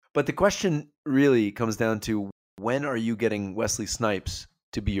But the question really comes down to, when are you getting Wesley Snipes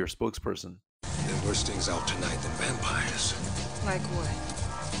to be your spokesperson? There are worse things out tonight than vampires. Like what?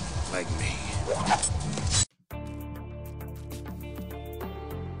 Like me.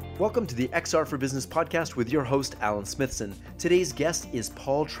 Welcome to the XR for Business podcast with your host, Alan Smithson. Today's guest is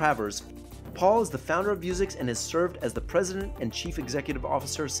Paul Travers. Paul is the founder of Vuzix and has served as the president and chief executive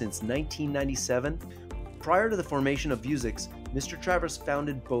officer since 1997. Prior to the formation of Vuzix, Mr. Travers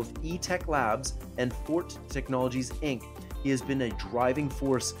founded both eTech Labs and Fort Technologies, Inc. He has been a driving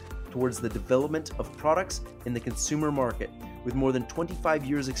force towards the development of products in the consumer market. With more than 25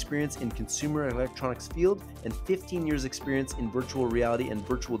 years experience in consumer electronics field and 15 years experience in virtual reality and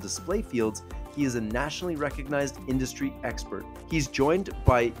virtual display fields, he is a nationally recognized industry expert. He's joined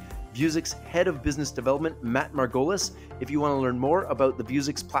by Vuzix Head of Business Development, Matt Margolis. If you want to learn more about the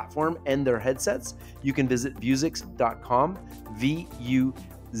Vuzix platform and their headsets, you can visit vuzix.com,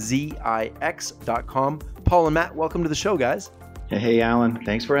 VUZIX.com. Paul and Matt, welcome to the show, guys. Hey, Alan.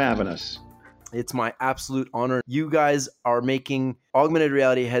 Thanks for having us. It's my absolute honor. You guys are making augmented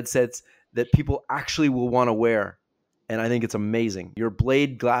reality headsets that people actually will want to wear. And I think it's amazing. Your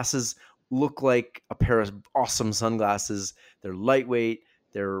Blade glasses look like a pair of awesome sunglasses. They're lightweight,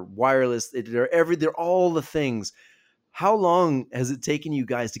 they're wireless, they're all the things. How long has it taken you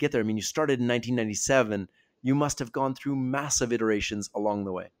guys to get there? I mean, you started in 1997. You must have gone through massive iterations along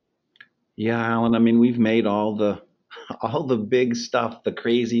the way. Yeah, Alan. I mean, we've made all the big stuff, the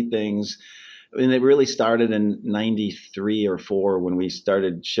crazy things. I mean, it really started in 93 or 4 when we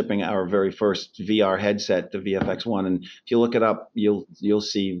started shipping our very first VR headset, the VFX1. And if you look it up, you'll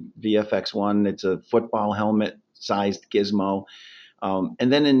see VFX1. It's a football helmet sized gizmo.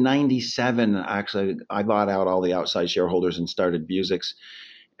 And then in 97, actually, I bought out all the outside shareholders and started Vuzix.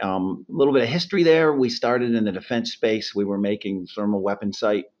 A little bit of history there. We started in the defense space. We were making thermal weapon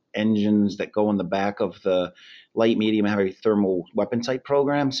sight engines that go in the back of the light, medium, and heavy thermal weapon sight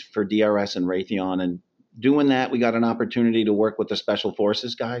programs for DRS and Raytheon. And doing that, we got an opportunity to work with the Special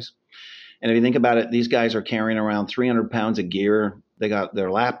Forces guys. And if you think about it, these guys are carrying around 300 pounds of gear. They got their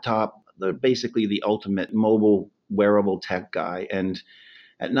laptop. They're basically the ultimate mobile wearable tech guy. And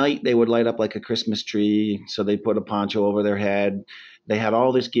at night, they would light up like a Christmas tree. So they put a poncho over their head. They had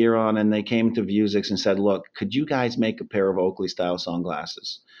all this gear on, and they came to Vuzix and said, look, could you guys make a pair of Oakley-style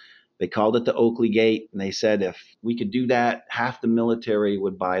sunglasses? They called it the Oakley Gate, and they said if we could do that, half the military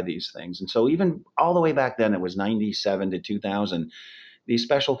would buy these things. And so even all the way back then, it was 97 to 2000, these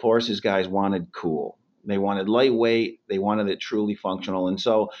Special Forces guys wanted cool. They wanted lightweight. They wanted it truly functional. And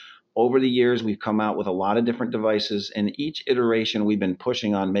so over the years, we've come out with a lot of different devices, and each iteration we've been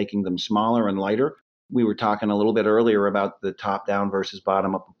pushing on making them smaller and lighter. We were talking a little bit earlier about the top-down versus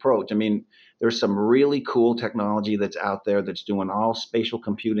bottom-up approach. I mean, there's some really cool technology that's out there that's doing all spatial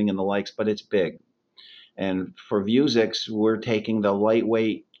computing and the likes, but it's big. And for Vuzix, we're taking the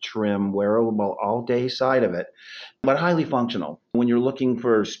lightweight, trim, wearable, all-day side of it, but highly functional. When you're looking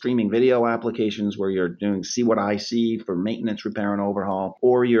for streaming video applications where you're doing see what I see for maintenance, repair, and overhaul,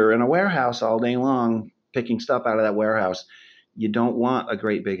 or you're in a warehouse all day long picking stuff out of that warehouse, you don't want a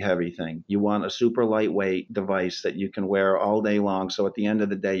great big heavy thing. You want a super lightweight device that you can wear all day long. So at the end of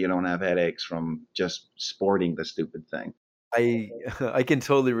the day, you don't have headaches from just sporting the stupid thing. I can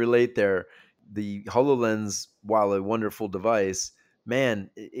totally relate there. The HoloLens, while a wonderful device, man,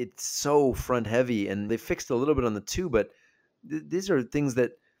 it's so front heavy, and they fixed a little bit on the 2, but these are things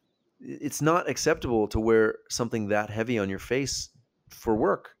that it's not acceptable to wear something that heavy on your face for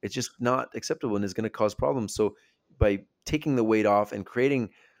work. It's just not acceptable and is going to cause problems. So by taking the weight off and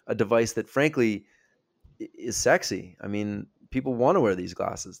creating a device that frankly is sexy. I mean, people want to wear these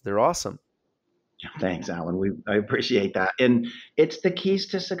glasses. They're awesome. Thanks, Alan. I appreciate that. And it's the keys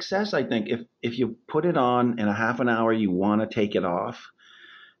to success, I think. If you put it on in a half an hour, you want to take it off,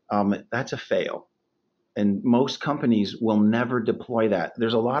 that's a fail. And most companies will never deploy that.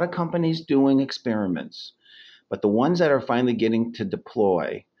 There's a lot of companies doing experiments, but the ones that are finally getting to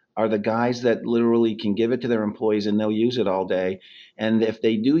deploy are the guys that literally can give it to their employees and they'll use it all day. And if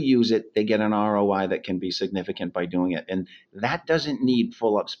they do use it, they get an ROI that can be significant by doing it. And that doesn't need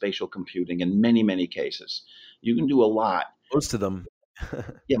full up spatial computing in many, many cases. You can do a lot. Most of them.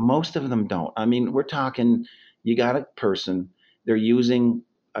 Yeah, most of them don't. I mean, we're talking, you got a person, they're using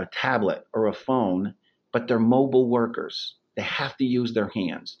a tablet or a phone, but they're mobile workers. They have to use their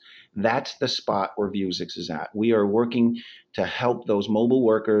hands. That's the spot where Vuzix is at. We are working to help those mobile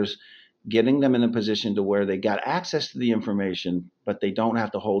workers, getting them in a position to where they got access to the information, but they don't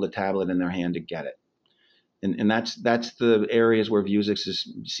have to hold a tablet in their hand to get it. And that's the areas where Vuzix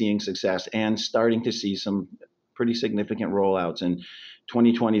is seeing success and starting to see some pretty significant rollouts. In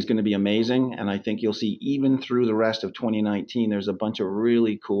 2020 is going to be amazing. And I think you'll see even through the rest of 2019, there's a bunch of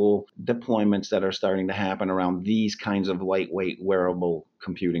really cool deployments that are starting to happen around these kinds of lightweight wearable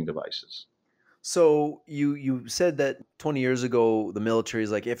computing devices. So you said that 20 years ago, the military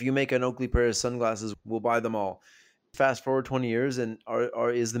is like, if you make an Oakley pair of sunglasses, we'll buy them all. Fast forward 20 years, and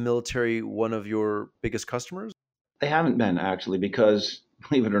is the military one of your biggest customers? They haven't been actually, because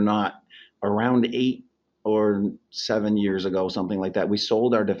believe it or not, around 8 or 7 years ago, something like that, we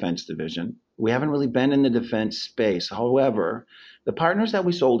sold our defense division. We haven't really been in the defense space. However, the partners that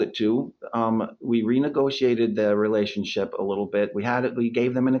we sold it to, we renegotiated the relationship a little bit. We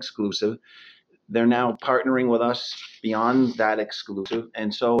gave them an exclusive. They're now partnering with us beyond that exclusive.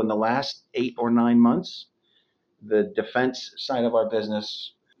 And so in the last 8 or 9 months, the defense side of our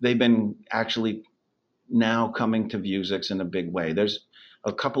business, they've been actually now coming to Vuzix in a big way. There's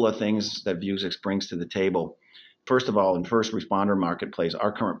a couple of things that Vuzix brings to the table. First of all, in first responder marketplace,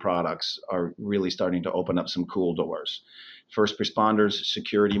 our current products are really starting to open up some cool doors. First responders,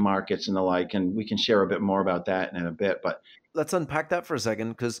 security markets, and the like, and we can share a bit more about that in a bit. But let's unpack that for a second,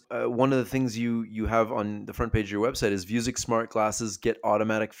 because one of the things you have on the front page of your website is Vuzix smart glasses get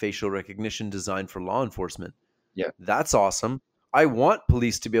automatic facial recognition designed for law enforcement. yeah, That's awesome. I want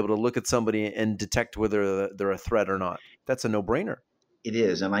police to be able to look at somebody and detect whether they're a threat or not. That's a no-brainer. it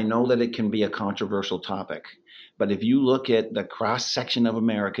is. And I know that it can be a controversial topic. But if you look at the cross section of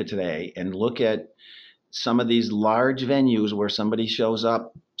America today and look at some of these large venues where somebody shows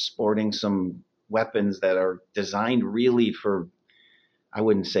up sporting some weapons that are designed really for, I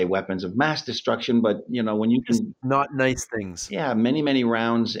wouldn't say weapons of mass destruction, but when you Just can, not nice things. yeah, many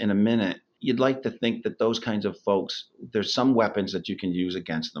rounds in a minute, you'd like to think that those kinds of folks, there's some weapons that you can use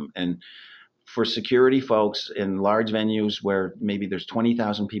against them. And for security folks in large venues where maybe there's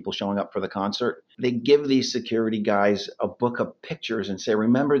 20,000 people showing up for the concert, they give these security guys a book of pictures and say,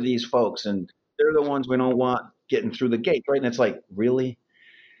 remember these folks, and they're the ones we don't want getting through the gate, right? And it's like, really?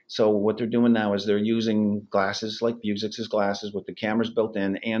 So what they're doing now is they're using glasses like Vuzix's glasses with the cameras built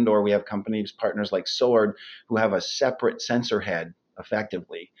in, or we have companies, partners like Sword, who have a separate sensor head,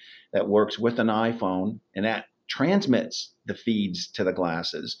 effectively, that works with an iPhone, and that transmits the feeds to the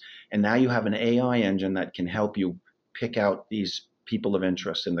glasses. And now you have an AI engine that can help you pick out these people of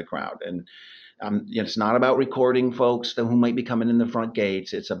interest in the crowd. And it's not about recording folks who might be coming in the front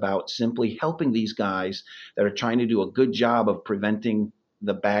gates. It's about simply helping these guys that are trying to do a good job of preventing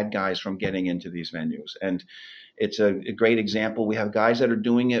the bad guys from getting into these venues. And it's a great example. We have guys that are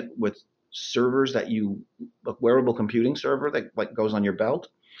doing it with servers a wearable computing server that like goes on your belt,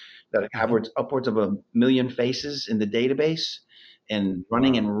 that have upwards of 1 million faces in the database and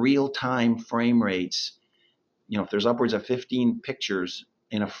running in real time frame rates. If there's upwards of 15 pictures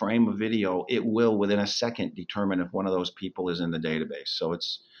in a frame of video, it will within a second determine if one of those people is in the database. So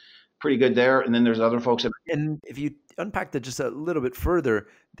it's pretty good there. And then there's other folks that, and if you unpack that just a little bit further,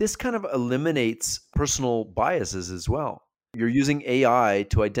 this kind of eliminates personal biases as well. You're using AI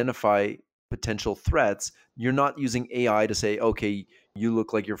to identify potential threats. You're not using AI to say, okay, you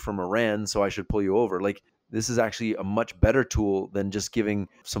look like you're from Iran, so I should pull you over. Like, this is actually a much better tool than just giving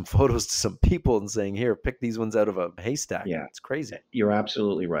some photos to some people and saying, here, pick these ones out of a haystack. Yeah, it's crazy. You're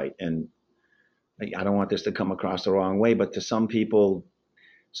absolutely right. And I don't want this to come across the wrong way, but to some people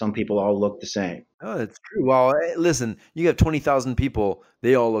all look the same. Oh, that's true. Well, listen, you have 20,000 people.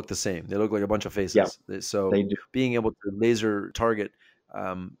 They all look the same. They look like a bunch of faces. Yeah, so they do. Being able to laser target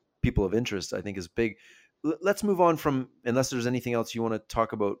people of interest, I think, is big. Let's move on from, unless there's anything else you want to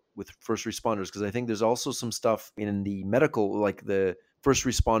talk about with first responders, because I think there's also some stuff in the medical, like the first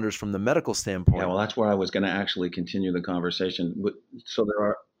responders from the medical standpoint. Yeah, well, that's where I was going to actually continue the conversation. So there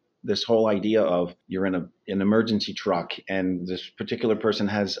are this whole idea of you're in an emergency truck and this particular person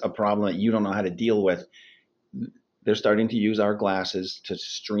has a problem that you don't know how to deal with. They're starting to use our glasses to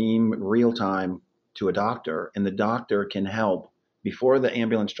stream real time to a doctor, and the doctor can help before the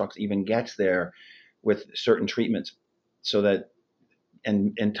ambulance truck even gets there with certain treatments, so that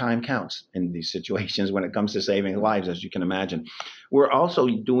and time counts in these situations when it comes to saving lives, as you can imagine. We're also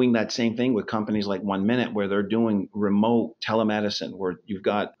doing that same thing with companies like 1 Minute, where they're doing remote telemedicine, where you've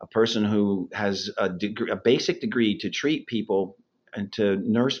got a person who has a basic degree to treat people and to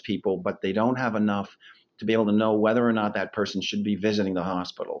nurse people, but they don't have enough to be able to know whether or not that person should be visiting the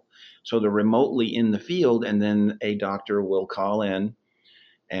hospital. So they're remotely in the field, and then a doctor will call in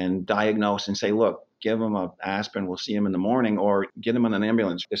and diagnose and say, look, give them an aspirin, we'll see him in the morning, or get him in an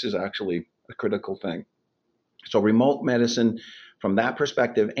ambulance. This is actually a critical thing. So remote medicine from that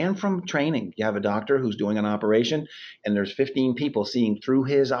perspective and from training. You have a doctor who's doing an operation and there's 15 people seeing through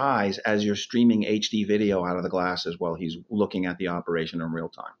his eyes as you're streaming HD video out of the glasses while he's looking at the operation in real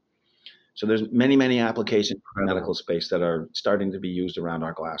time. So there's many, many applications in the medical space that are starting to be used around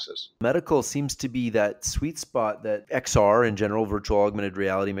our glasses. Medical seems to be that sweet spot that XR in general, virtual augmented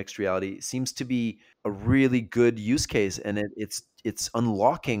reality, mixed reality, seems to be a really good use case, and it's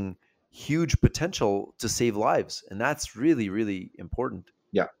unlocking huge potential to save lives, and that's really, really important.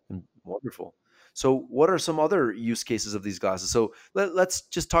 Yeah. And wonderful. So what are some other use cases of these glasses? So let's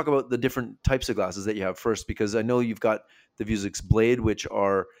just talk about the different types of glasses that you have first, because I know you've got the Vuzix Blade, which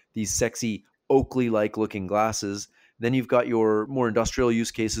are these sexy Oakley-like looking glasses. Then you've got your more industrial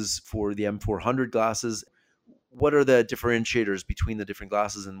use cases for the M400 glasses. What are the differentiators between the different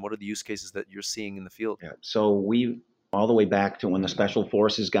glasses, and what are the use cases that you're seeing in the field? Yeah. So we, all the way back to when the Special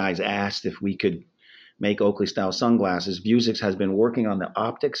Forces guys asked if we could make Oakley-style sunglasses, Vuzix has been working on the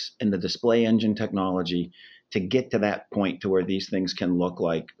optics and the display engine technology to get to that point to where these things can look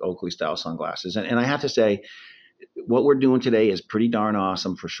like Oakley-style sunglasses. And I have to say, what we're doing today is pretty darn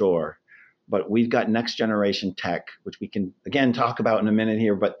awesome for sure. But we've got next generation tech, which we can, again, talk about in a minute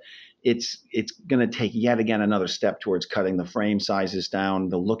here, but it's going to take yet again another step towards cutting the frame sizes down.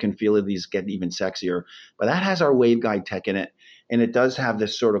 The look and feel of these get even sexier. But that has our waveguide tech in it. And it does have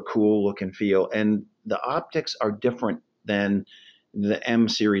this sort of cool look and feel. And the optics are different than the M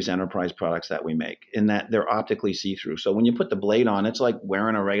series enterprise products that we make in that they're optically see-through. So when you put the Blade on, it's like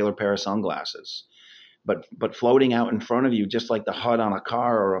wearing a regular pair of sunglasses. But floating out in front of you, just like the HUD on a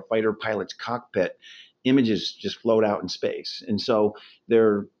car or a fighter pilot's cockpit, images just float out in space. And so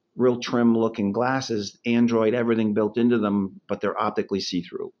they're real trim looking glasses, Android, everything built into them, but they're optically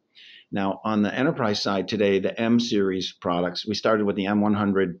see-through. Now, on the enterprise side today, the M series products, we started with the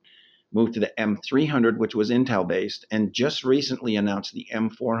M100, moved to the M300, which was Intel based, and just recently announced the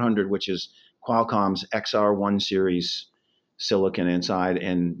M400, which is Qualcomm's XR1 series silicon inside,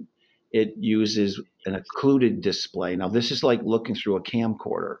 and it uses an occluded display. Now, this is like looking through a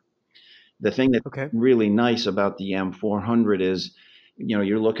camcorder. The thing that's really nice about the M400 is, you know,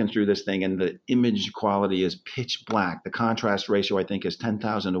 you're looking through this thing and the image quality is pitch black. The contrast ratio, I think, is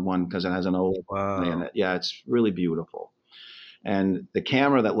 10,000 to 1 because it has an OLED in it. Yeah, it's really beautiful. And the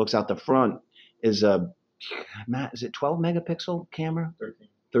camera that looks out the front is a, Matt, is it 12 megapixel camera?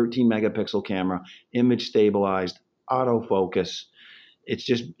 13 megapixel camera, image stabilized, autofocus. It's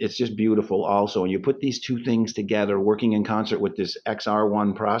just beautiful also. And you put these two things together, working in concert with this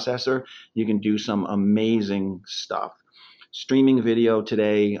XR1 processor, you can do some amazing stuff. Streaming video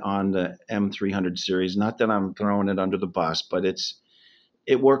today on the M300 series, not that I'm throwing it under the bus, but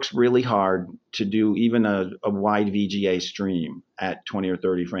it works really hard to do even a wide VGA stream at 20 or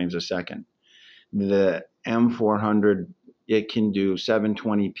 30 frames a second. The M400, it can do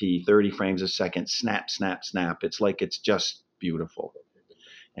 720p, 30 frames a second, snap, snap, snap. It's like it's just beautiful.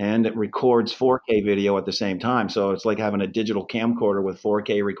 And it records 4K video at the same time. So it's like having a digital camcorder with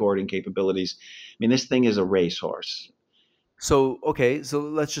 4K recording capabilities. I mean, this thing is a racehorse. So, okay, so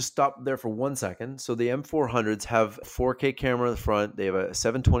let's just stop there for 1 second. So the M400s have a 4K camera in the front. They have a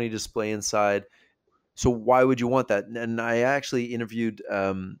 720 display inside. So why would you want that? And I actually interviewed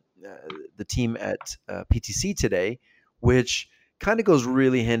the team at PTC today, which kind of goes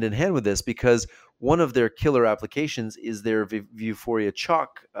really hand in hand with this, because one of their killer applications is their Vuforia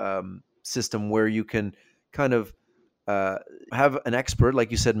Chalk system, where you can kind of have an expert,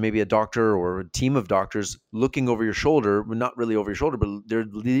 like you said, maybe a doctor or a team of doctors looking over your shoulder, not really over your shoulder, but they're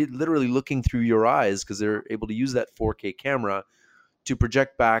literally looking through your eyes because they're able to use that 4K camera to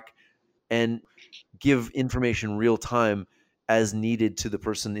project back and give information real time as needed to the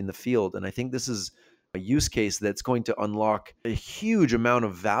person in the field. And I think this is a use case that's going to unlock a huge amount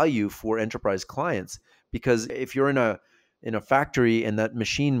of value for enterprise clients, because if you're in a factory and that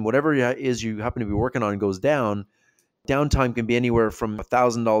machine, whatever it is you happen to be working on, goes down, downtime can be anywhere from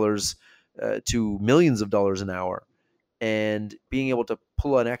 $1,000 to millions of dollars an hour. And being able to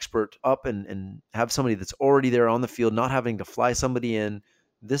pull an expert up and have somebody that's already there on the field, not having to fly somebody in,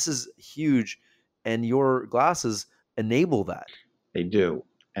 this is huge. And your glasses enable that. They do.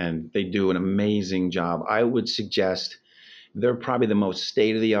 And they do an amazing job. I would suggest they're probably the most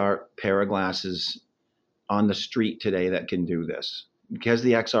state-of-the-art pair of glasses on the street today that can do this. Because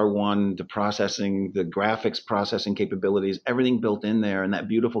the XR1, the processing, the graphics processing capabilities, everything built in there, and that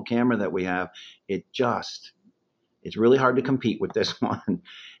beautiful camera that we have, it's really hard to compete with this one.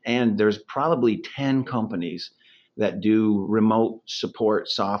 And there's probably 10 companies that do remote support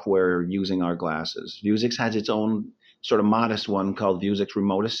software using our glasses. Vuzix has its own sort of modest one called Vuzix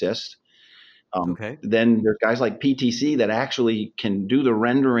Remote Assist. Okay. Then there's guys like PTC that actually can do the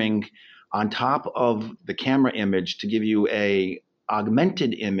rendering on top of the camera image to give you a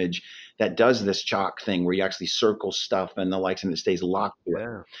augmented image that does this chalk thing where you actually circle stuff and the likes and it stays locked to it.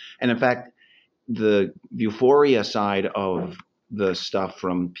 Yeah. And in fact, the Vuforia side of the stuff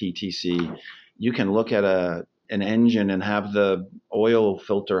from PTC, you can look at an engine and have the oil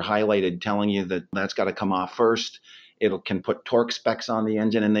filter highlighted telling you that that's got to come off first. It can put torque specs on the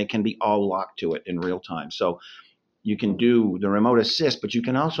engine and they can be all locked to it in real time. So you can do the remote assist, but you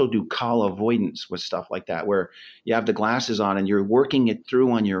can also do call avoidance with stuff like that, where you have the glasses on and you're working it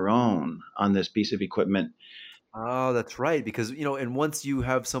through on your own on this piece of equipment. Oh, that's right. Because, and once you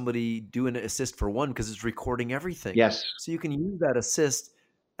have somebody do an assist for one, because it's recording everything. Yes. So you can use that assist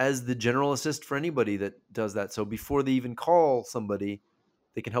as the general assist for anybody that does that. So before they even call somebody,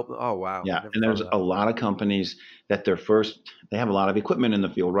 they can help them. Oh, wow. Yeah. Never And thought there's of a that. lot of companies that they have a lot of equipment in the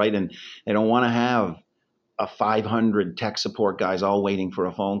field, right? And they don't want to have a 500 tech support guys all waiting for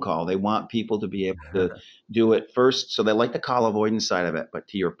a phone call. They want people to be able to do it first. So they like the call avoidance side of it. But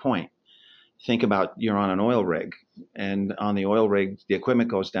to your point, think about you're on an oil rig, and on the oil rig, the equipment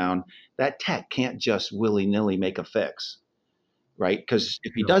goes down. That tech can't just willy-nilly make a fix, right? Because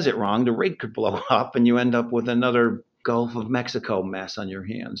if he No. does it wrong, the rig could blow up and you end up with another Gulf of Mexico mess on your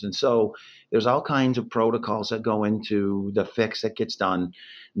hands. And so there's all kinds of protocols that go into the fix that gets done.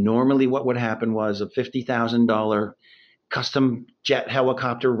 Normally, what would happen was a $50,000 custom jet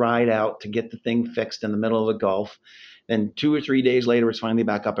helicopter ride out to get the thing fixed in the middle of the Gulf. Then 2 or 3 days later, it's finally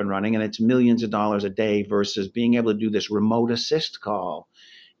back up and running, and it's millions of dollars a day versus being able to do this remote assist call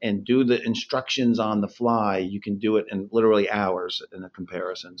and do the instructions on the fly. You can do it in literally hours in a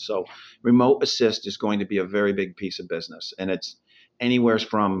comparison. So remote assist is going to be a very big piece of business, and it's anywhere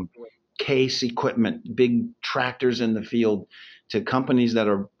from case equipment, big tractors in the field, to companies that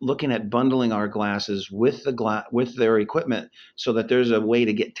are looking at bundling our glasses with with their equipment so that there's a way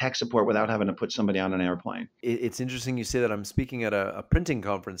to get tech support without having to put somebody on an airplane. It's interesting you say that. I'm speaking at a printing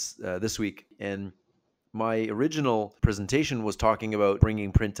conference this week, and my original presentation was talking about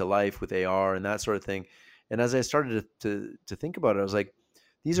bringing print to life with AR and that sort of thing. And as I started to think about it, I was like,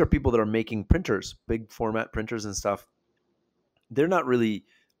 these are people that are making printers, big format printers and stuff. They're not really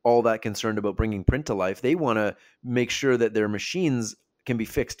all that concerned about bringing print to life. They want to make sure that their machines can be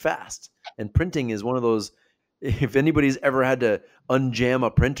fixed fast. And printing is one of those, if anybody's ever had to unjam a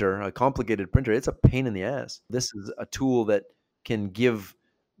printer, a complicated printer, it's a pain in the ass. This is a tool that can give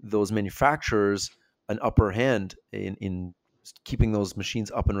those manufacturers an upper hand in keeping those machines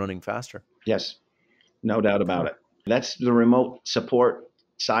up and running faster. Yes, no doubt about it. That's the remote support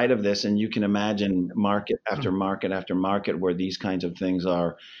side of this, and you can imagine market after market after market where these kinds of things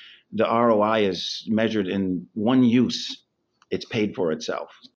are. The ROI is measured in one use. It's paid for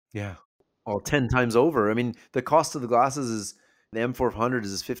itself. Yeah. Well, 10 times over. I mean, the cost of the glasses is the M400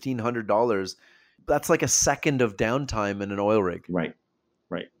 is $1,500. That's like a second of downtime in an oil rig. Right,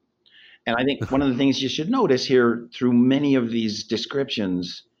 right. And I think one of the things you should notice here through many of these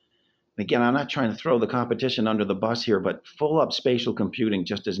descriptions, again, I'm not trying to throw the competition under the bus here, but full up spatial computing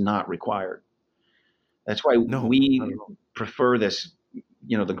just is not required. That's why we prefer this,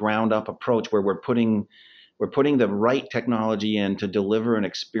 the ground up approach where we're putting the right technology in to deliver an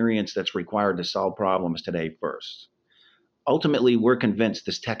experience that's required to solve problems today first. Ultimately, we're convinced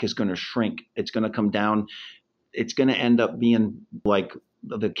this tech is going to shrink. It's going to come down. It's going to end up being like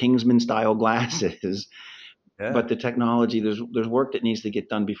the Kingsman style glasses. Yeah. But the technology, there's work that needs to get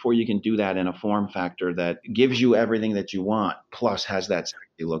done before you can do that in a form factor that gives you everything that you want, plus has that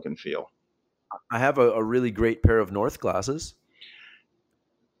sexy look and feel. I have a really great pair of North glasses.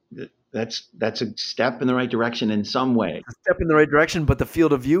 That's a step in the right direction in some way. A step in the right direction, but the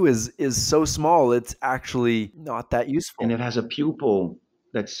field of view is so small, it's actually not that useful. And it has a pupil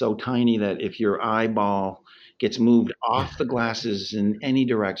that's so tiny that if your eyeball gets moved off the glasses in any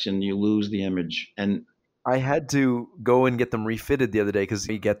direction, you lose the image. And I had to go and get them refitted the other day because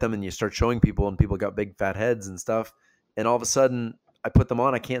you get them and you start showing people and people got big fat heads and stuff. And all of a sudden I put them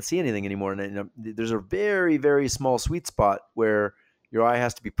on, I can't see anything anymore. And there's a very, very small sweet spot where your eye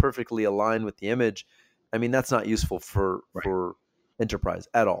has to be perfectly aligned with the image. I mean, that's not useful for enterprise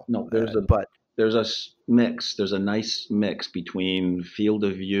at all. No, there's a nice mix between field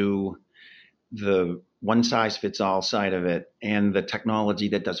of view, the one size fits all side of it, and the technology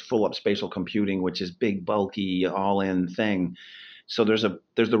that does full up spatial computing, which is big, bulky, all in thing. So there's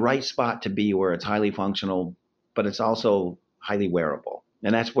the right spot to be where it's highly functional, but it's also highly wearable.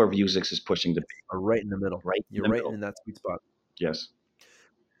 And that's where Vuzix is pushing to be. Right in the middle. You're right in that sweet spot. Yes.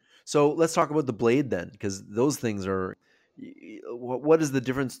 So let's talk about the Blade then, because those things are, What is the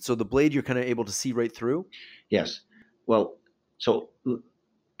difference? So the blade you're kind of able to see right through? Yes. Well, so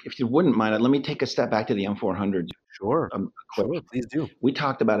if you wouldn't mind, let me take a step back to the M400 Sure. quick. Sure, please do. We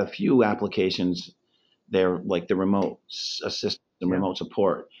talked about a few applications there, like the remote assist, the Yeah. remote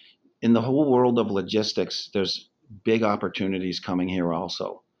support. In the whole world of logistics, there's big opportunities coming here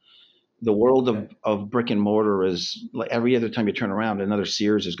also. The world of brick and mortar is like every other time you turn around, another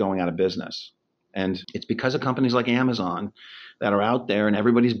Sears is going out of business. And it's because of companies like Amazon that are out there and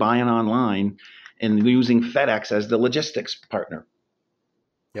everybody's buying online and using FedEx as the logistics partner.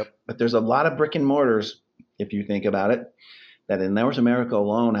 Yep. But there's a lot of brick and mortars, if you think about it, that in North America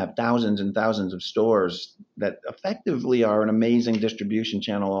alone have thousands and thousands of stores that effectively are an amazing distribution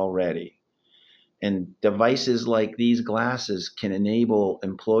channel already. And devices like these glasses can enable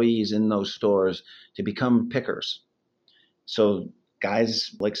employees in those stores to become pickers. So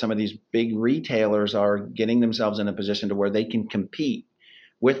guys like some of these big retailers are getting themselves in a position to where they can compete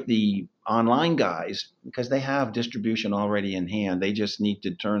with the online guys because they have distribution already in hand. They just need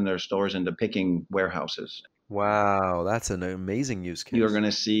to turn their stores into picking warehouses. Wow, that's an amazing use case. You're going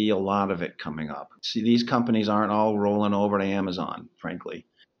to see a lot of it coming up. See, these companies aren't all rolling over to Amazon, frankly.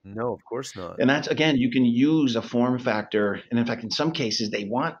 No, of course not. And that's, again, you can use a form factor. And in fact, in some cases, they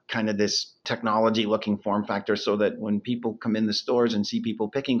want kind of this technology looking form factor so that when people come in the stores and see people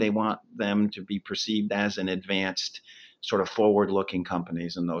picking, they want them to be perceived as an advanced, sort of forward looking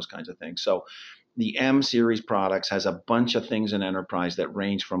companies and those kinds of things. So the M series products has a bunch of things in enterprise that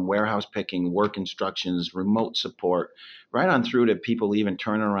range from warehouse picking, work instructions, remote support, right on through to people even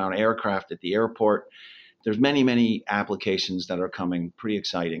turning around aircraft at the airport. There's many, many applications that are coming, pretty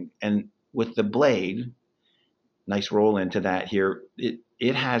exciting. And with the Blade, nice roll into that here,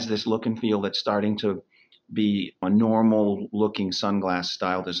 it has this look and feel that's starting to be a normal looking sunglass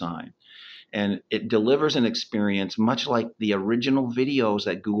style design. And it delivers an experience much like the original videos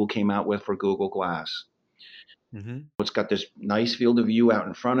that Google came out with for Google Glass. Mm-hmm. It's got this nice field of view out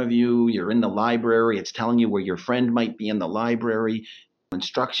in front of you. You're in the library. It's telling you where your friend might be in the library.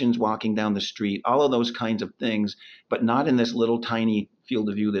 Instructions walking down the street, all of those kinds of things, but not in this little tiny field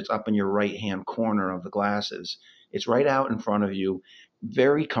of view that's up in your right-hand corner of the glasses. It's right out in front of you,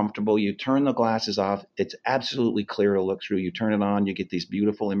 very comfortable. You turn the glasses off. It's absolutely clear to look through. You turn it on, you get this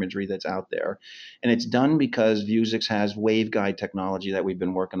beautiful imagery that's out there. And it's done because Vuzix has waveguide technology that we've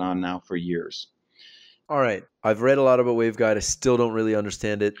been working on now for years. All right. I've read a lot about waveguide. I still don't really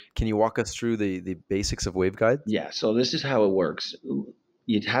understand it. Can you walk us through the basics of waveguide? Yeah, so this is how it works.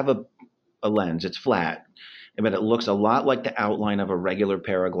 You'd have a lens. It's flat, but it looks a lot like the outline of a regular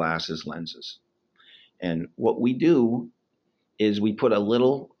pair of glasses lenses. And what we do is we put a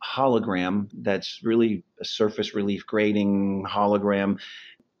little hologram that's really a surface relief grading hologram.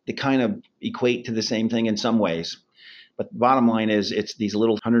 They kind of equate to the same thing in some ways. But the bottom line is it's these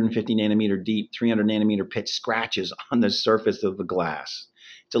little 150 nanometer deep, 300 nanometer pitch scratches on the surface of the glass.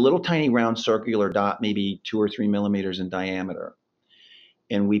 It's a little tiny round circular dot, maybe 2 or 3 millimeters in diameter.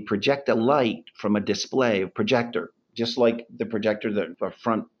 And we project a light from a display, a projector, just like the projector, the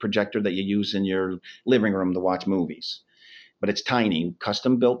front projector that you use in your living room to watch movies. But it's tiny,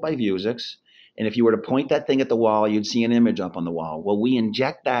 custom built by Vuzix. And if you were to point that thing at the wall, you'd see an image up on the wall. Well, we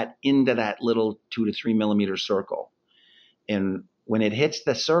inject that into that little 2 to 3 millimeter circle. And when it hits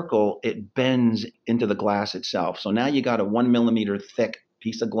the circle, it bends into the glass itself. So now you got a 1 millimeter thick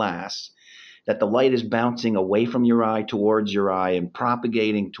piece of glass that the light is bouncing away from your eye towards your eye and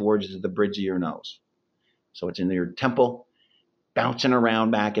propagating towards the bridge of your nose. So it's in your temple, bouncing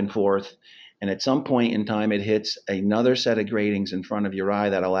around back and forth. And at some point in time, it hits another set of gratings in front of your eye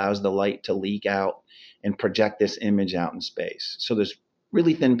that allows the light to leak out and project this image out in space. So this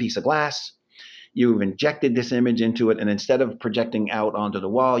really thin piece of glass, you've injected this image into it, and instead of projecting out onto the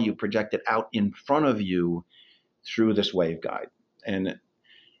wall, you project it out in front of you through this waveguide. And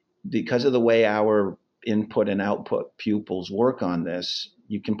because of the way our input and output pupils work on this,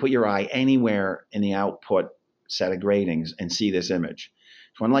 you can put your eye anywhere in the output set of gratings and see this image.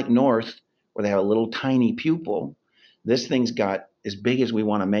 So unlike North, where they have a little tiny pupil, this thing's got as big as we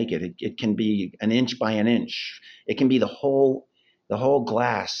want to make it. It can be an inch by an inch. It can be the whole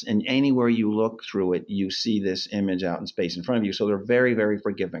glass, and anywhere you look through it, you see this image out in space in front of you. So they're very, very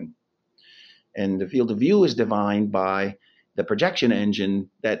forgiving. And the field of view is defined by the projection engine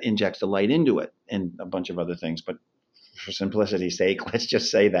that injects the light into it and a bunch of other things. But for simplicity's sake, let's just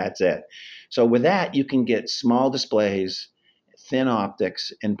say that's it. So with that, you can get small displays, thin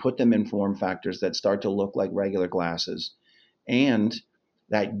optics, and put them in form factors that start to look like regular glasses and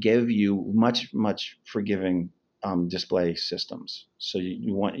that give you much, much forgiving display systems. So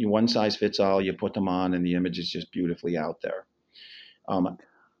you want you one size fits all. You put them on, and the image is just beautifully out there.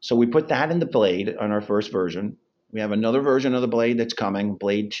 So we put that in the Blade on our first version. We have another version of the Blade that's coming,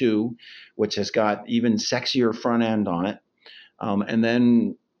 Blade 2, which has got even sexier front end on it. And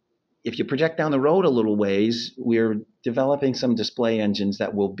then if you project down the road a little ways, we're developing some display engines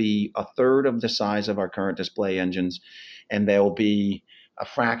that will be a third of the size of our current display engines, and they'll be a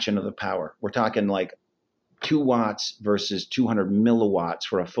fraction of the power. We're talking like 2 watts versus 200 milliwatts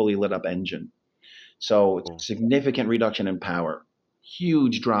for a fully lit up engine. So it's a significant reduction in power,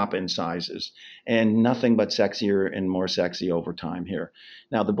 huge drop in sizes, and nothing but sexier and more sexy over time here.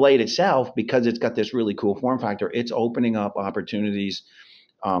 Now, the Blade itself, because it's got this really cool form factor, it's opening up opportunities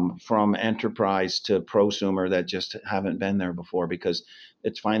from enterprise to prosumer that just haven't been there before, because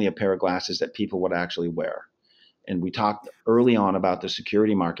it's finally a pair of glasses that people would actually wear. And we talked early on about the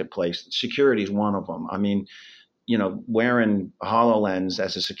security marketplace. Security is one of them. I mean, you know, wearing a HoloLens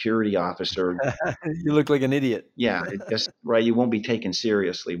as a security officer, You look like an idiot. yeah, it just right. You won't be taken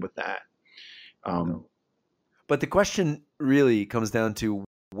seriously with that. No. But the question really comes down to,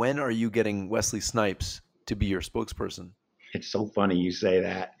 when are you getting Wesley Snipes to be your spokesperson? It's so funny you say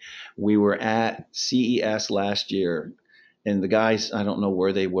that. We were at CES last year, and the guys, I don't know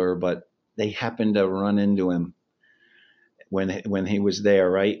where they were, but they happened to run into him when he was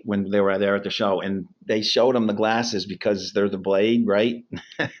there, right? When they were there at the show, and they showed him the glasses because they're the Blade, right?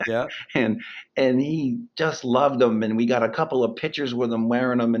 Yeah. and he just loved them, and we got a couple of pictures with him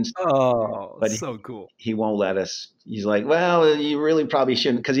wearing them, and Oh, but so cool. he won't let us. He's like, well, you really probably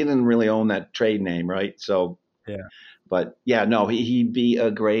shouldn't, because he didn't really own that trade name, right? So Yeah. but yeah, no, he'd be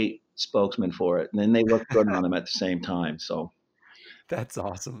a great spokesman for it, and then they look good on him at the same time. So That's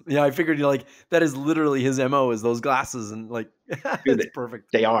awesome. Yeah, I figured that is literally his MO, is those glasses, and like it's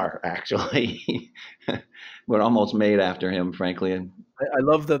perfect. they are actually. We're almost made after him, frankly. And I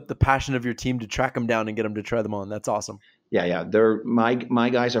love the passion of your team to track them down and get them to try them on. That's awesome. yeah, they're my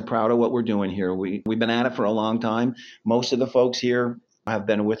guys are proud of what we're doing here. We've been at it for a long time. Most of the folks here have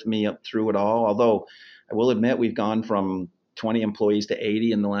been with me up through it all. Although I will admit, we've gone from 20 employees to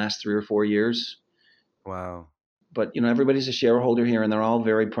 80 in the last 3 or 4 years. Wow. But you know, everybody's a shareholder here, and they're all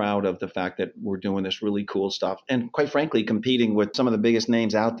very proud of the fact that we're doing this really cool stuff, and quite frankly, competing with some of the biggest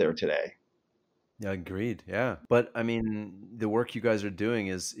names out there today. Yeah, agreed. Yeah. But I mean, the work you guys are doing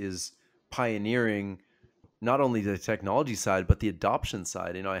is pioneering not only the technology side, but the adoption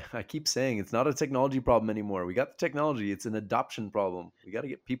side. You know, I keep saying it's not a technology problem anymore. We got the technology, it's an adoption problem. We got to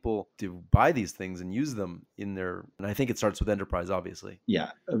get people to buy these things and use them in their, and I think it starts with enterprise, obviously. Yeah,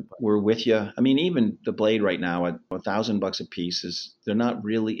 we're with you. I mean, even the Blade right now at $1,000 a piece they're not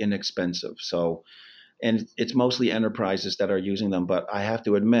really inexpensive. So, and it's mostly enterprises that are using them. But I have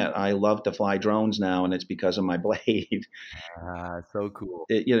to admit, I love to fly drones now, and it's because of my Blade. So cool.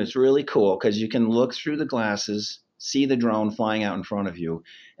 It's really cool because you can look through the glasses, see the drone flying out in front of you,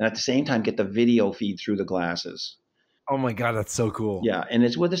 and at the same time get the video feed through the glasses. Oh my God, that's so cool. Yeah, and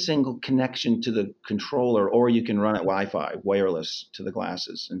it's with a single connection to the controller, or you can run it Wi-Fi, wireless to the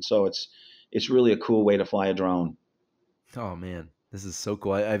glasses. And so it's really a cool way to fly a drone. Oh man, this is so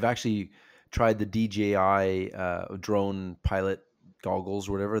cool. I've actually tried the DJI drone pilot goggles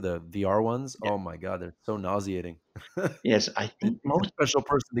or whatever, the VR ones. Yeah. Oh my God, they're so nauseating. Yes, I think most special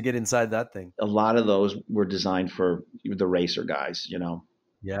person to get inside that thing. A lot of those were designed for the racer guys, you know.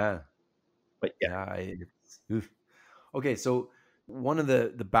 Yeah. But yeah. Okay, so one of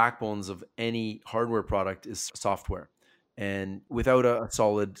the backbones of any hardware product is software. And without a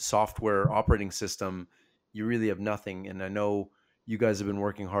solid software operating system, you really have nothing. And I know you guys have been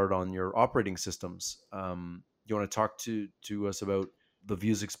working hard on your operating systems. You want to talk to us about the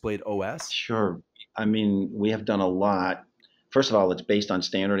Vuzix Blade OS? Sure. I mean, we have done a lot. First of all, it's based on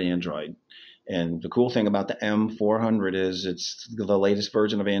standard Android. And the cool thing about the M400 is it's the latest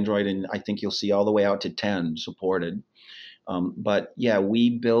version of Android, and I think you'll see all the way out to 10 supported. But yeah,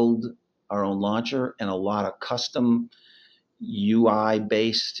 we build our own launcher and a lot of custom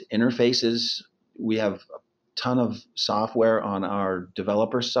UI-based interfaces. We have a ton of software on our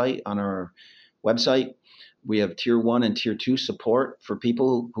developer site, on our website. We have tier 1 and tier 2 support for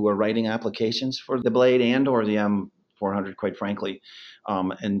people who are writing applications for the Blade and or the M400, quite frankly.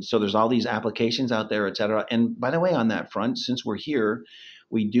 And so there's all these applications out there, et cetera. And by the way, on that front, since we're here,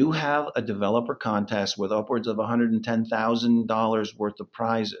 we do have a developer contest with upwards of $110,000 worth of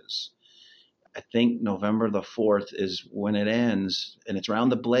prizes. I think November the 4th is when it ends, and it's around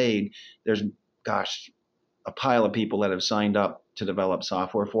the Blade. There's, a pile of people that have signed up to develop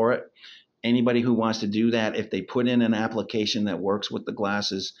software for it. Anybody who wants to do that, if they put in an application that works with the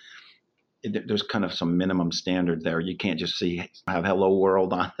glasses, there's kind of some minimum standard there. You can't just have "Hello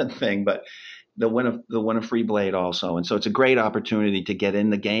World" on the thing, but they'll win a free blade also. And so it's a great opportunity to get in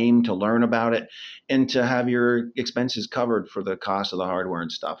the game, to learn about it, and to have your expenses covered for the cost of the hardware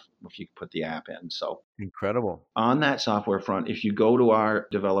and stuff if you put the app in. So Incredible. on that software front, if you go to our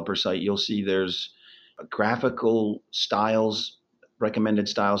developer site, you'll see there's graphical styles, recommended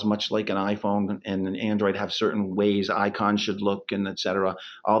styles, much like an iPhone and an Android have certain ways icons should look and etc.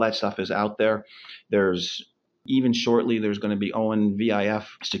 All that stuff is out there. There's even shortly, there's going to be ONVIF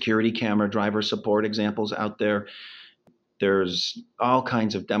security camera driver support examples out there. There's all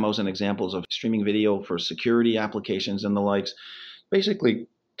kinds of demos and examples of streaming video for security applications and the likes. Basically,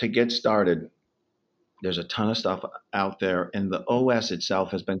 to get started, there's a ton of stuff out there, and the OS itself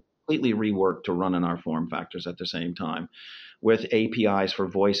has been completely reworked to run in our form factors at the same time, with APIs for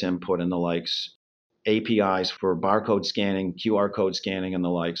voice input and the likes, APIs for barcode scanning, QR code scanning, and the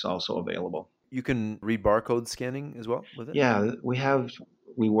likes also available. You can read barcode scanning as well with it? Yeah,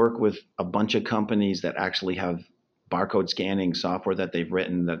 we work with a bunch of companies that actually have barcode scanning software that they've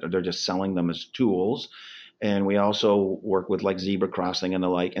written that they're just selling them as tools. And we also work with like Zebra Crossing and the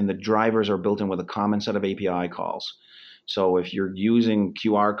like, and the drivers are built in with a common set of API calls. So if you're using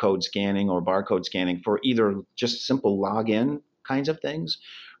QR code scanning or barcode scanning for either just simple login kinds of things,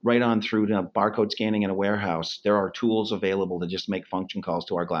 right on through to barcode scanning in a warehouse, there are tools available to just make function calls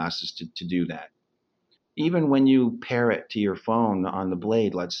to our glasses to do that. Even when you pair it to your phone on the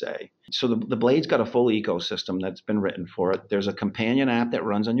Blade, let's say. So the Blade's got a full ecosystem that's been written for it. There's a companion app that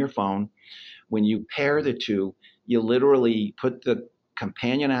runs on your phone. When you pair the two, you literally put the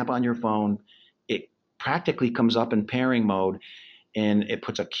companion app on your phone. It practically comes up in pairing mode, and it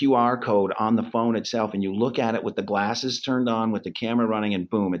puts a QR code on the phone itself, and you look at it with the glasses turned on, with the camera running, and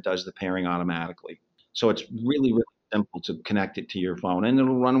boom, it does the pairing automatically. So it's really, really simple to connect it to your phone, and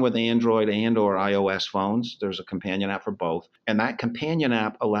it'll run with Android and or iOS phones. There's a companion app for both, and that companion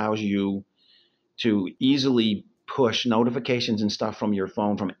app allows you to easily push notifications and stuff from your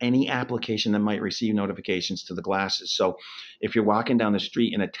phone from any application that might receive notifications to the glasses. So if you're walking down the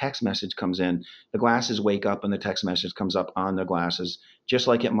street and a text message comes in, the glasses wake up and the text message comes up on the glasses, just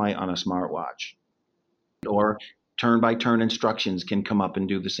like it might on a smartwatch. Or turn-by-turn instructions can come up and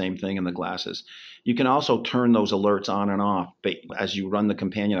do the same thing in the glasses. You can also turn those alerts on and off. But as you run the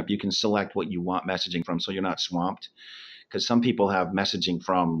companion app, you can select what you want messaging from so you're not swamped. Because some people have messaging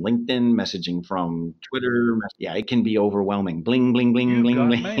from LinkedIn, messaging from Twitter. Yeah, it can be overwhelming. Bling, bling, bling, bling,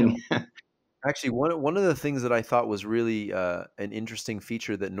 bling. Actually, one of the things that I thought was really an interesting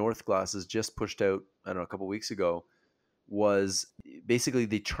feature that North Glasses just pushed out, I don't know, a couple weeks ago, was basically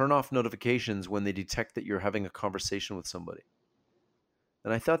they turn off notifications when they detect that you're having a conversation with somebody.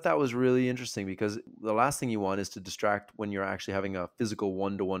 And I thought that was really interesting because the last thing you want is to distract when you're actually having a physical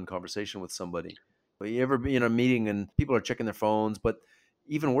one-to-one conversation with somebody. You ever be in a meeting and people are checking their phones, but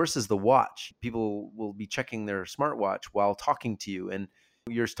even worse is the watch. People will be checking their smartwatch while talking to you, and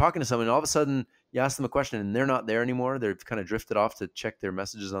you're talking to someone, and all of a sudden you ask them a question and they're not there anymore. They've kind of drifted off to check their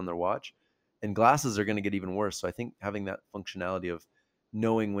messages on their watch, and glasses are going to get even worse. So I think having that functionality of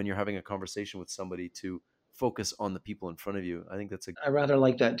knowing when you're having a conversation with somebody to focus on the people in front of you, I think that's I rather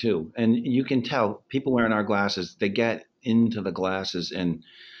like that too. And you can tell people wearing our glasses, they get into the glasses. And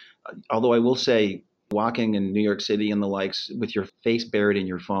although I will say, walking in New York City and the likes with your face buried in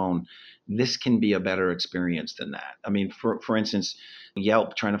your phone, this can be a better experience than that. I mean, for instance,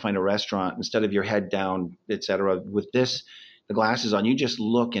 Yelp, trying to find a restaurant, instead of your head down, etc. With this, the glasses on, you just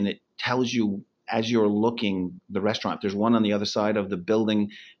look and it tells you as you're looking the restaurant. There's one on the other side of the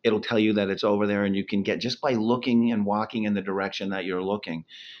building. It'll tell you that it's over there, and you can get, just by looking and walking in the direction that you're looking,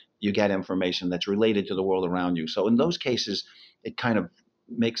 you get information that's related to the world around you. So in those cases, it kind of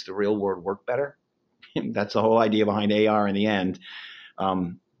makes the real world work better. That's the whole idea behind AR in the end.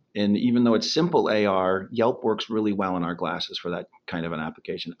 And even though it's simple AR, Yelp works really well in our glasses for that kind of an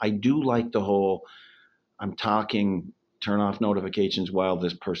application. I do like the whole, I'm talking, turn off notifications while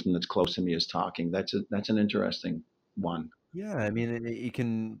this person that's close to me is talking. That's an interesting one. Yeah, I mean, you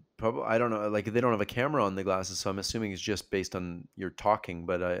can probably, I don't know, like they don't have a camera on the glasses, so I'm assuming it's just based on your talking,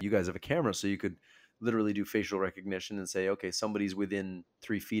 but you guys have a camera, so you could literally do facial recognition and say, okay, somebody's within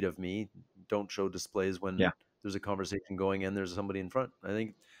 3 feet of me. Don't show displays when there's a conversation going and there's somebody in front. I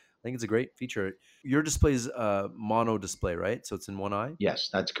think it's a great feature. Your display's mono display, right? So it's in one eye? Yes,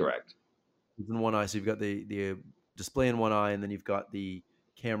 that's correct. It's in one eye. So you've got the display in one eye, and then you've got the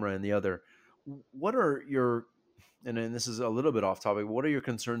camera in the other. What are your, and then this is a little bit off topic, but what are your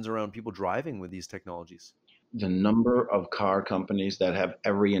concerns around people driving with these technologies? The number of car companies that have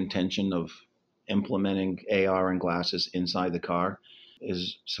every intention of implementing AR and glasses inside the car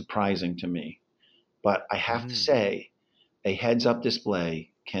is surprising to me. But I have to Mhm. say, a heads-up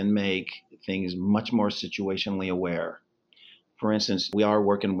display can make things much more situationally aware. For instance, we are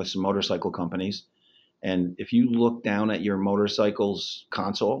working with some motorcycle companies, and if you look down at your motorcycle's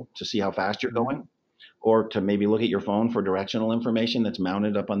console to see how fast you're Mhm. going, or to maybe look at your phone for directional information that's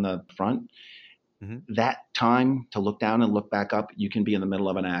mounted up on the front, Mhm. that time to look down and look back up, you can be in the middle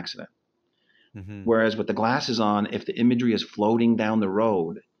of an accident. Mhm. Whereas with the glasses on, if the imagery is floating down the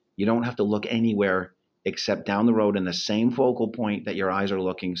road, you don't have to look anywhere except down the road in the same focal point that your eyes are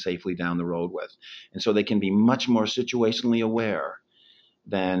looking safely down the road with. And so they can be much more situationally aware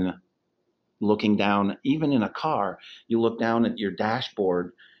than looking down. Even in a car, you look down at your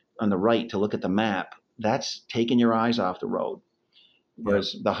dashboard on the right to look at the map. That's taking your eyes off the road. Yep.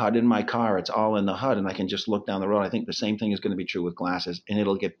 Whereas the HUD in my car, it's all in the HUD and I can just look down the road. I think the same thing is going to be true with glasses, and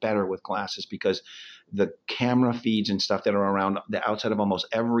it'll get better with glasses because the camera feeds and stuff that are around the outside of almost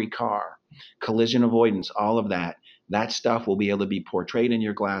every car, collision avoidance, all of that, that stuff will be able to be portrayed in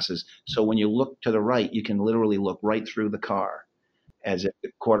your glasses. So when you look to the right, you can literally look right through the car as if the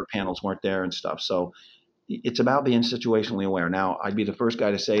quarter panels weren't there and stuff. So it's about being situationally aware. Now, I'd be the first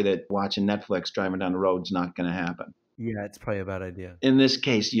guy to say that watching Netflix driving down the road is not going to happen. Yeah, it's probably a bad idea. In this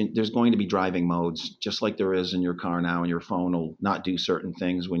case, there's going to be driving modes, just like there is in your car now, and your phone will not do certain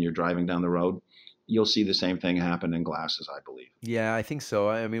things when you're driving down the road. You'll see the same thing happen in glasses, I believe. Yeah, I think so.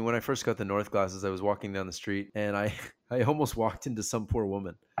 I mean, when I first got the North glasses, I was walking down the street and I I almost walked into some poor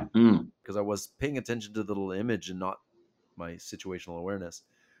woman Mm. because I was paying attention to the little image and not my situational awareness.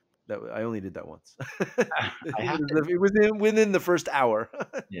 I only did that once. I have to, It was within the first hour.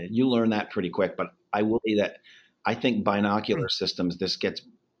 yeah, you learn that pretty quick, but I will say that I think binocular systems, this gets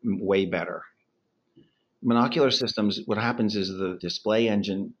way better. Monocular systems, what happens is the display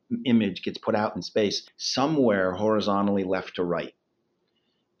engine image gets put out in space somewhere horizontally left to right.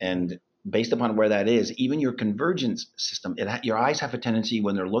 And based upon where that is, even your convergence system, your eyes have a tendency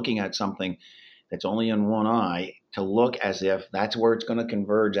when they're looking at something that's only in one eye to look as if that's where it's going to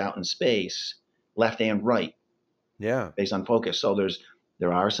converge out in space, left and right, Yeah. based on focus. So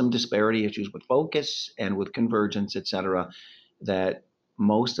there are some disparity issues with focus and with convergence, et cetera, that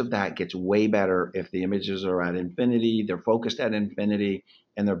most of that gets way better if the images are at infinity, they're focused at infinity,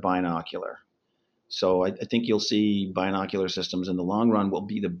 and they're binocular. So I think you'll see binocular systems in the long run will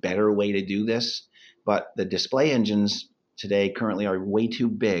be the better way to do this. But the display engines today currently are way too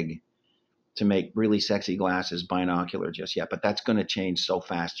big to make really sexy glasses binocular just yet. But that's going to change so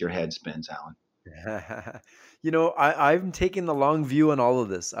fast your head spins, Alan. I'm taking the long view on all of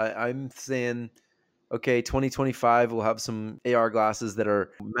this. I'm saying, okay, 2025, we'll have some AR glasses that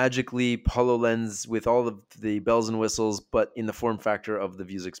are magically HoloLens with all of the bells and whistles, but in the form factor of the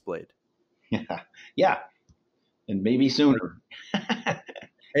Vuzix Blade. Yeah. Yeah. And maybe Like, sooner.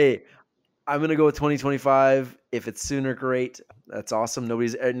 hey, I'm gonna go with 2025. If it's sooner, great. That's awesome.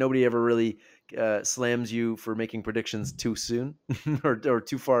 Nobody ever really slams you for making predictions too soon or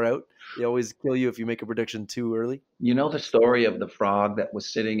too far out. They always kill you if you make a prediction too early. You know the story of the frog that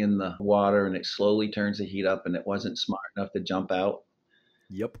was sitting in the water and it slowly turns the heat up and it wasn't smart enough to jump out?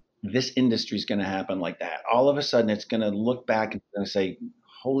 Yep. This industry is going to happen like that. All of a sudden, it's going to look back and it's going to say,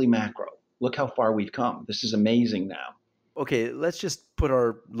 holy macro, look how far we've come. This is amazing now. Okay, let's just put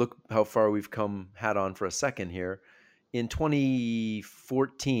our look how far we've come hat on for a second here. In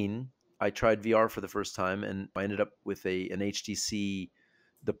 2014, I tried VR for the first time and I ended up with an HTC,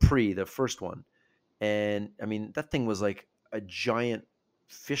 the first one. And I mean, that thing was like a giant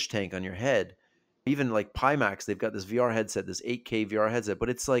fish tank on your head. Even like Pimax, they've got this VR headset, this 8K VR headset, but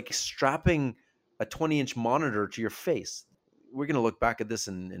it's like strapping a 20-inch monitor to your face. We're going to look back at this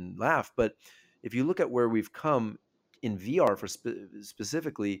and laugh, but if you look at where we've come in VR for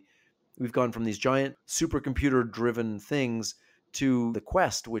specifically, we've gone from these giant supercomputer driven things to the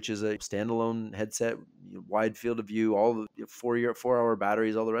Quest, which is a standalone headset, wide field of view, all the 4-hour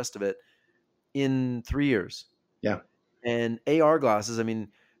batteries, all the rest of it in 3 years. Yeah. And AR glasses, I mean,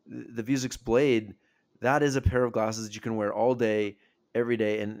 the Vuzix Blade, that is a pair of glasses that you can wear all day, every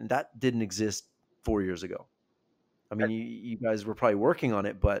day, and that didn't exist 4 years ago. I mean, you guys were probably working on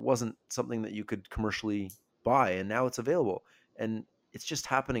it, but it wasn't something that you could commercially buy, and now it's available. And it's just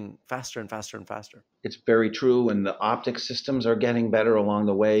happening faster and faster and faster. It's very true. And the optic systems are getting better along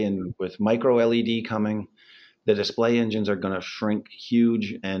the way. And with micro LED coming, the display engines are going to shrink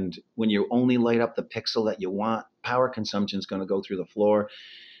huge. And when you only light up the pixel that you want, power consumption is going to go through the floor.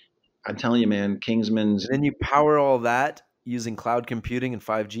 I'm telling you, man, Kingsman's And then you power all that using cloud computing and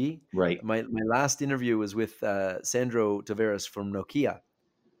 5G. right. My last interview was with Sandro Tavares from Nokia,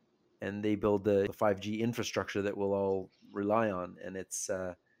 and they build the 5G infrastructure that will all rely on. And it's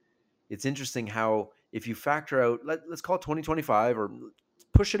interesting how if you factor out, let's call it 2025 or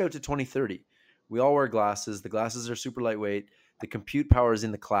push it out to 2030, we all wear glasses. The glasses are super lightweight. The compute power is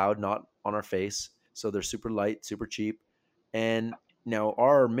in the cloud, not on our face. So they're super light, super cheap. And now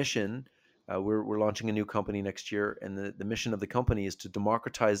our mission, we're launching a new company next year. And the mission of the company is to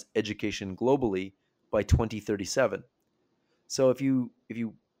democratize education globally by 2037. So if you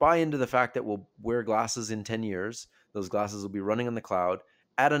buy into the fact that we'll wear glasses in 10 years, those glasses will be running on the cloud,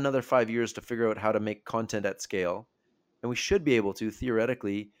 add another 5 years to figure out how to make content at scale, and we should be able to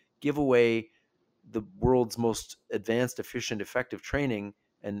theoretically give away the world's most advanced, efficient, effective training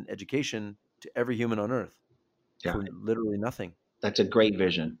and education to every human on earth for literally nothing. That's a great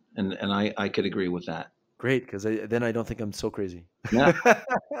vision. And I could agree with that. Great, because then I don't think I'm so crazy. Yeah.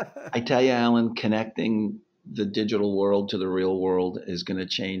 I tell you, Alan, connecting the digital world to the real world is going to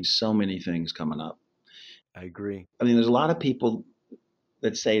change so many things coming up. I agree. I mean, there's a lot of people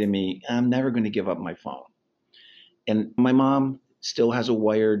that say to me, I'm never going to give up my phone. And my mom still has a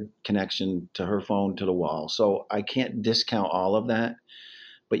wired connection to her phone to the wall. So I can't discount all of that.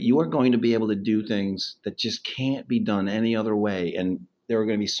 But you are going to be able to do things that just can't be done any other way. And there are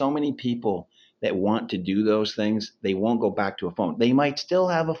going to be so many people that want to do those things, they won't go back to a phone. They might still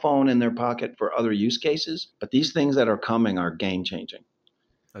have a phone in their pocket for other use cases, but these things that are coming are game changing.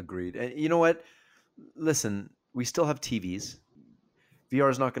 Agreed. And you know what? Listen, we still have TVs.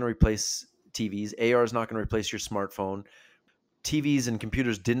 VR is not going to replace TVs. AR is not going to replace your smartphone. TVs and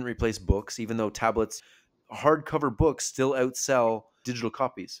computers didn't replace books, even though tablets, hardcover books still outsell digital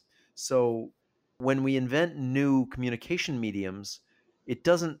copies. So when we invent new communication mediums, it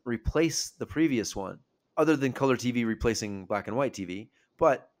doesn't replace the previous one, other than color TV replacing black and white TV.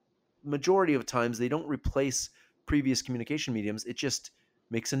 But majority of times, they don't replace previous communication mediums. It just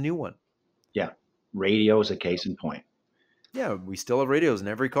makes a new one. Yeah. Radio is a case in point. Yeah, we still have radios in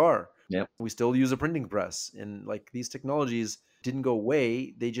every car. Yep. We still use a printing press. And like these technologies didn't go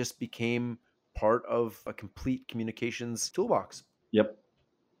away. They just became part of a complete communications toolbox. Yep.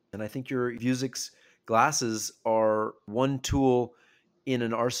 And I think your Vuzix glasses are one tool in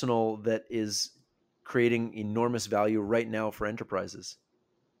an arsenal that is creating enormous value right now for enterprises.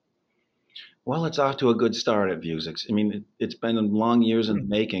 Well, it's off to a good start at Vuzix. I mean, it's been long years in the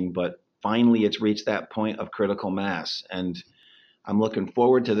making, but finally it's reached that point of critical mass. And I'm looking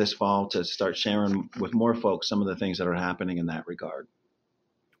forward to this fall to start sharing with more folks some of the things that are happening in that regard.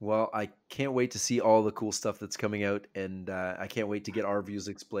 Well, I can't wait to see all the cool stuff that's coming out, and I can't wait to get our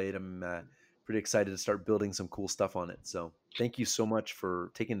Vuzix Blade. I'm pretty excited to start building some cool stuff on it. So thank you so much for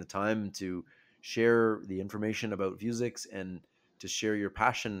taking the time to share the information about Vuzix and to share your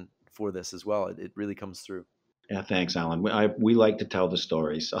passion for this as well. It really comes through. Yeah, thanks, Alan. We like to tell the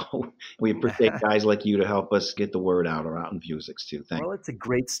story, so we appreciate guys like you to help us get the word out around Vuzix too. Thanks. Well, it's a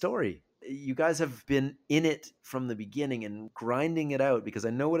great story. You guys have been in it from the beginning and grinding it out, because I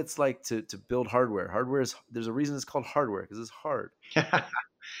know what it's like to build hardware. Hardware is, there's a reason it's called hardware, because it's hard.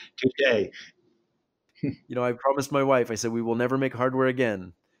 Today. You know, I promised my wife, I said, we will never make hardware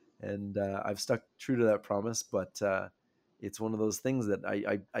again. And I've stuck true to that promise, but it's one of those things that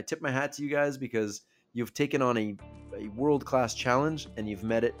I tip my hat to you guys, because you've taken on a world-class challenge and you've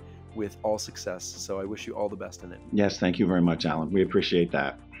met it with all success. So I wish you all the best in it. Yes, thank you very much, Alan. We appreciate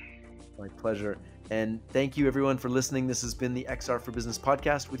that. My pleasure. And thank you everyone for listening. This has been the XR for Business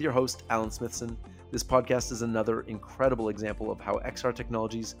podcast with your host, Alan Smithson. This podcast is another incredible example of how XR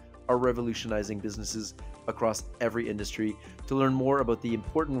technologies are revolutionizing businesses across every industry. To learn more about the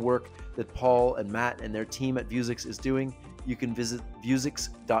important work that Paul and Matt and their team at Vuzix is doing, you can visit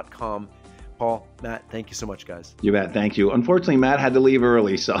vuzix.com. Paul, Matt, thank you so much, guys. You bet. Thank you. Unfortunately, Matt had to leave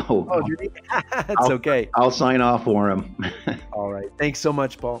early, so it's okay. I'll sign off for him. All right. Thanks so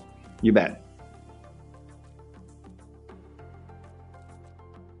much, Paul. You bet.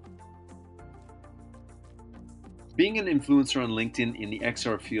 Being an influencer on LinkedIn in the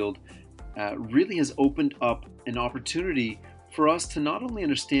XR field really has opened up an opportunity for us to not only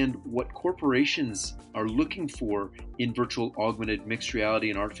understand what corporations are looking for in virtual augmented mixed reality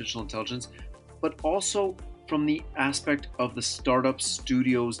and artificial intelligence, but also from the aspect of the startups,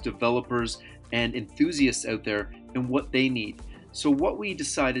 studios, developers, and enthusiasts out there and what they need. So what we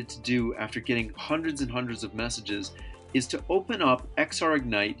decided to do after getting hundreds and hundreds of messages is to open up XR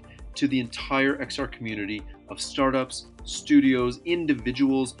Ignite to the entire XR community of startups, studios,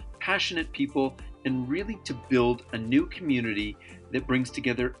 individuals, passionate people, and really to build a new community that brings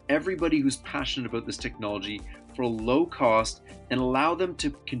together everybody who's passionate about this technology for a low cost and allow them to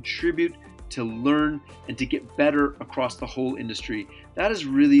contribute, to learn, and to get better across the whole industry. That is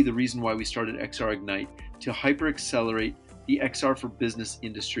really the reason why we started XR Ignite, to hyper accelerate the XR for business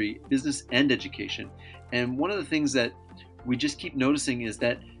industry, business and education. And one of the things that we just keep noticing is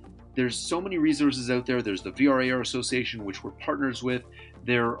that there's so many resources out there. There's the VRAR Association, which we're partners with.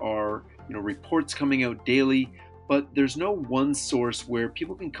 There are reports coming out daily, but there's no one source where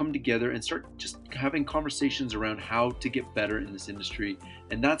people can come together and start just having conversations around how to get better in this industry.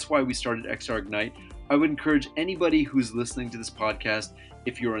 And that's why we started XR Ignite. I would encourage anybody who's listening to this podcast,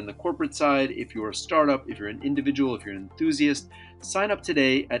 if you're on the corporate side, if you're a startup, if you're an individual, if you're an enthusiast, sign up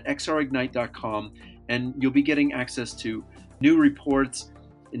today at xrignite.com and you'll be getting access to new reports,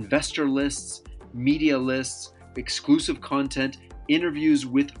 investor lists, media lists, exclusive content, interviews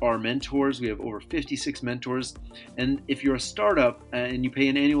with our mentors. We have over 56 mentors. And if you're a startup and you pay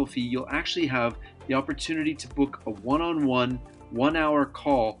an annual fee, you'll actually have the opportunity to book a one-on-one, 1-hour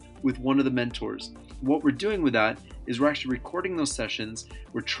call with one of the mentors. What we're doing with that is we're actually recording those sessions,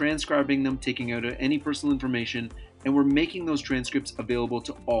 we're transcribing them, taking out any personal information, and we're making those transcripts available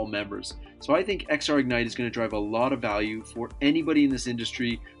to all members. So I think XR Ignite is going to drive a lot of value for anybody in this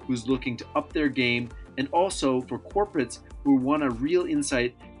industry who's looking to up their game, and also for corporates who want a real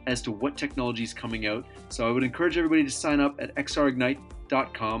insight as to what technology is coming out. So I would encourage everybody to sign up at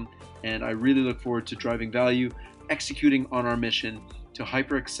xrignite.com, and I really look forward to driving value, executing on our mission to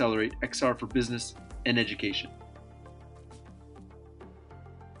hyper accelerate XR for business and education.